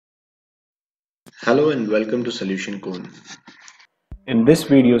Hello and welcome to Solution Cone. In this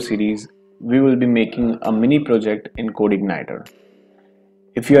video series, we will be making a mini project in CodeIgniter.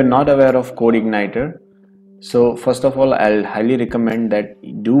 If you are not aware of CodeIgniter, so first of all, I'll highly recommend that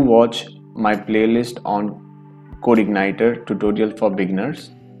you do watch my playlist on CodeIgniter tutorial for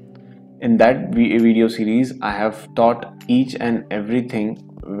beginners. In that video series, I have taught each and everything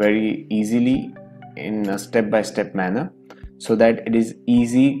very easily in a step-by-step manner so that it is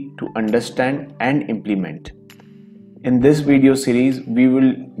easy to understand and implement. In this video series, we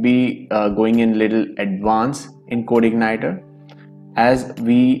will be going in little advanced in CodeIgniter, as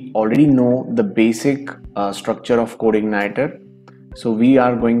we already know the basic structure of CodeIgniter. So we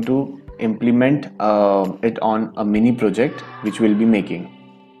are going to implement it on a mini project which we'll be making.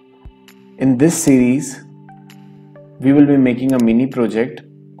 In this series, we will be making a mini project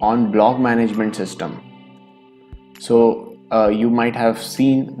on blog management system. So you might have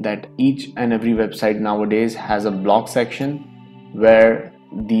seen that each and every website nowadays has a blog section where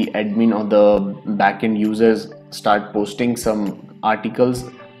the admin or the backend users start posting some articles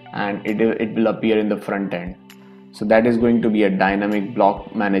and it will appear in the front end. So that is going to be a dynamic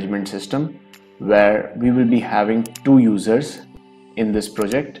blog management system where we will be having two users in this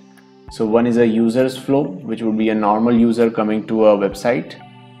project. So one is a user's flow, which would be a normal user coming to a website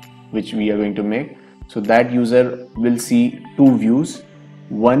which we are going to make. So that user will see two views.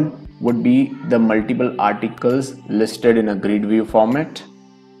 One would be the multiple articles listed in a grid view format,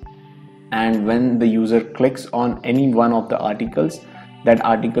 and when the user clicks on any one of the articles, that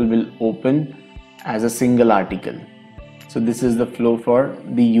article will open as a single article. So this is the flow for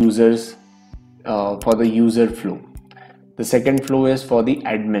the users, for the user flow. The second flow is for the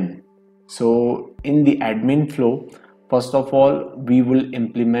admin. So in the admin flow, first of all, we will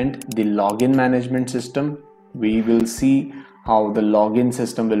implement the login management system. We will see how the login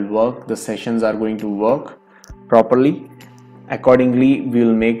system will work. The sessions are going to work properly. Accordingly, we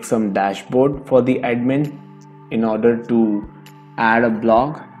will make some dashboard for the admin in order to add a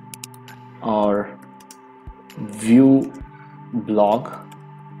blog or view blog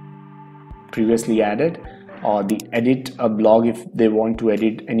previously added, or the edit a blog if they want to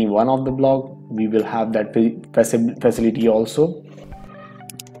edit any one of the blog. We will have that facility also.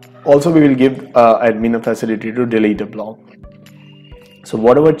 We will give admin a facility to delete a blog. So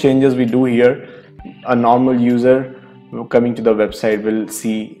whatever changes we do here, a normal user coming to the website will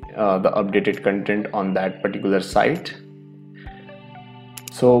see the updated content on that particular site.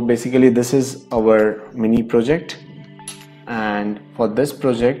 So basically this is our mini project, and for this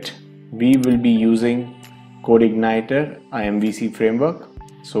project we will be using CodeIgniter MVC framework.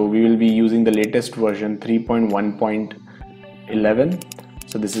 So we will be using the latest version 3.1.11.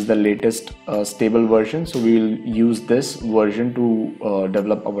 so this is the latest stable version, so we will use this version to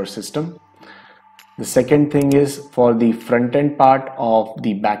develop our system. The second thing is for the front end part of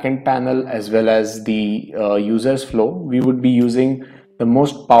the backend panel as well as the users flow, we would be using the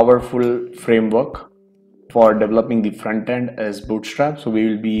most powerful framework for developing the front end as Bootstrap. So we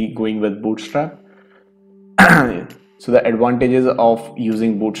will be going with Bootstrap. So the advantages of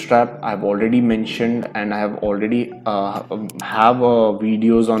using Bootstrap I've already mentioned, and I have already have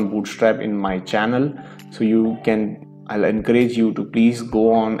videos on Bootstrap in my channel. So I'll encourage you to please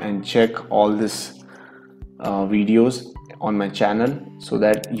go on and check all these videos on my channel so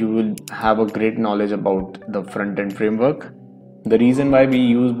that you will have a great knowledge about the front-end framework. The reason why we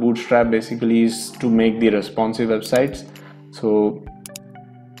use Bootstrap basically is to make the responsive websites.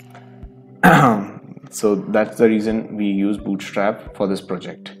 So that's the reason we use Bootstrap for this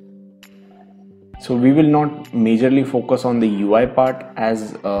project. So we will not majorly focus on the UI part,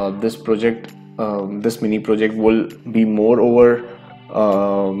 as this mini project will be more over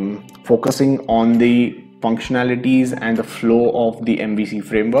focusing on the functionalities and the flow of the MVC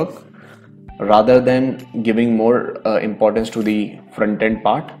framework rather than giving more importance to the front end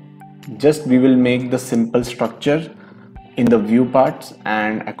part. Just we will make the simple structure in the view parts,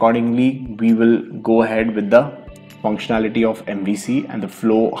 and accordingly we will go ahead with the functionality of MVC and the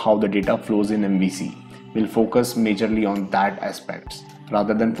flow, how the data flows in MVC. We'll focus majorly on that aspects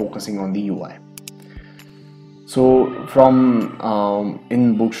rather than focusing on the UI. So from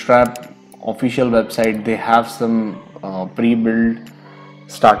in Bootstrap official website, they have some pre-built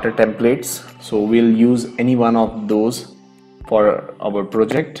starter templates, so we'll use any one of those for our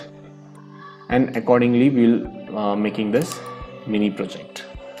project, and accordingly we'll making this mini project.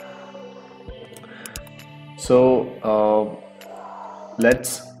 So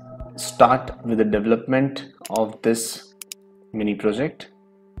let's start with the development of this mini project.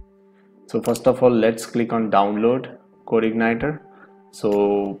 So first of all, let's click on download CodeIgniter.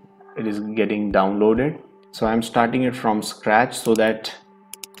 So it is getting downloaded. So I'm starting it from scratch so that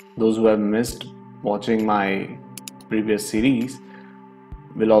those who have missed watching my previous series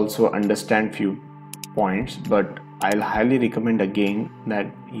will also understand few points, but I'll highly recommend again that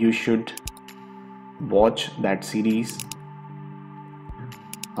you should watch that series.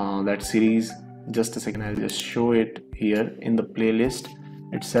 Just a second, I'll just show it here in the playlist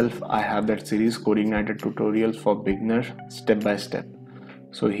itself. I have that series, CodeIgniter tutorials for beginners, step by step.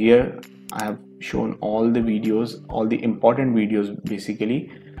 So here I have shown all the videos, all the important videos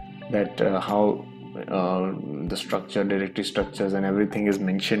basically, that how the structure, directory structures and everything is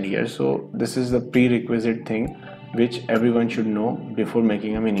mentioned here. So this is the prerequisite thing which everyone should know before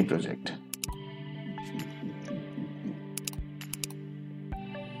making a mini project.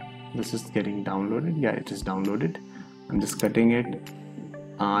 This is getting downloaded. Yeah, it is downloaded. I'm just cutting it.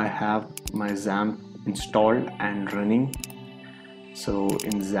 I have my XAMPP installed and running. So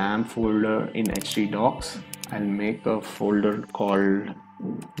in XAMPP folder in htdocs, I'll make a folder called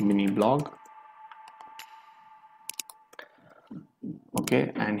mini blog.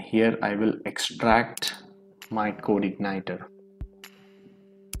 Okay, and here I will extract my CodeIgniter.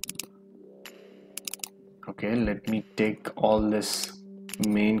 Okay, let me take all this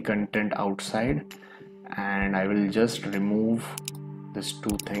main content outside and I will just remove these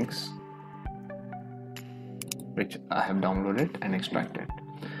two things which I have downloaded and extracted.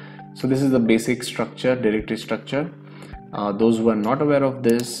 So this is the basic structure, directory structure. Those who are not aware of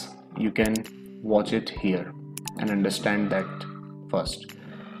this, you can watch it here and understand that first.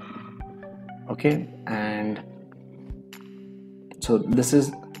 Okay, and so this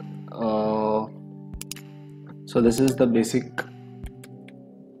is the basic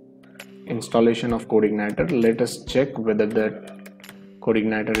installation of CodeIgniter. Let us check whether that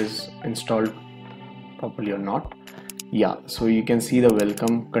CodeIgniter is installed properly or not. Yeah, so you can see the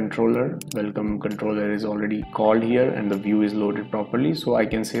welcome controller is already called here and the view is loaded properly. So I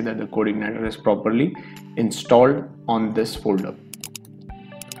can say that the CodeIgniter is properly installed on this folder.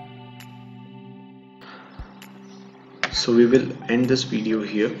 So we will end this video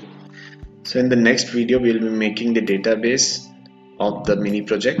here. So in the next video we will be making the database of the mini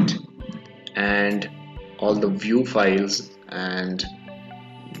project and all the view files, and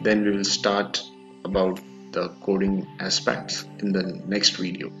then we will start about the coding aspects in the next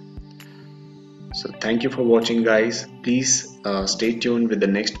video. So thank you for watching, guys. Please stay tuned with the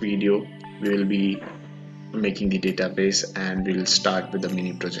next video. We will be making the database and we'll start with the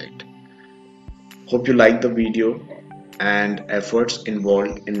mini project. Hope you like the video and efforts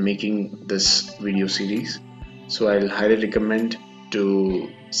involved in making this video series. So I'll highly recommend to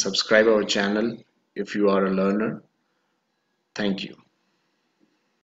subscribe our channel if you are a learner. Thank you.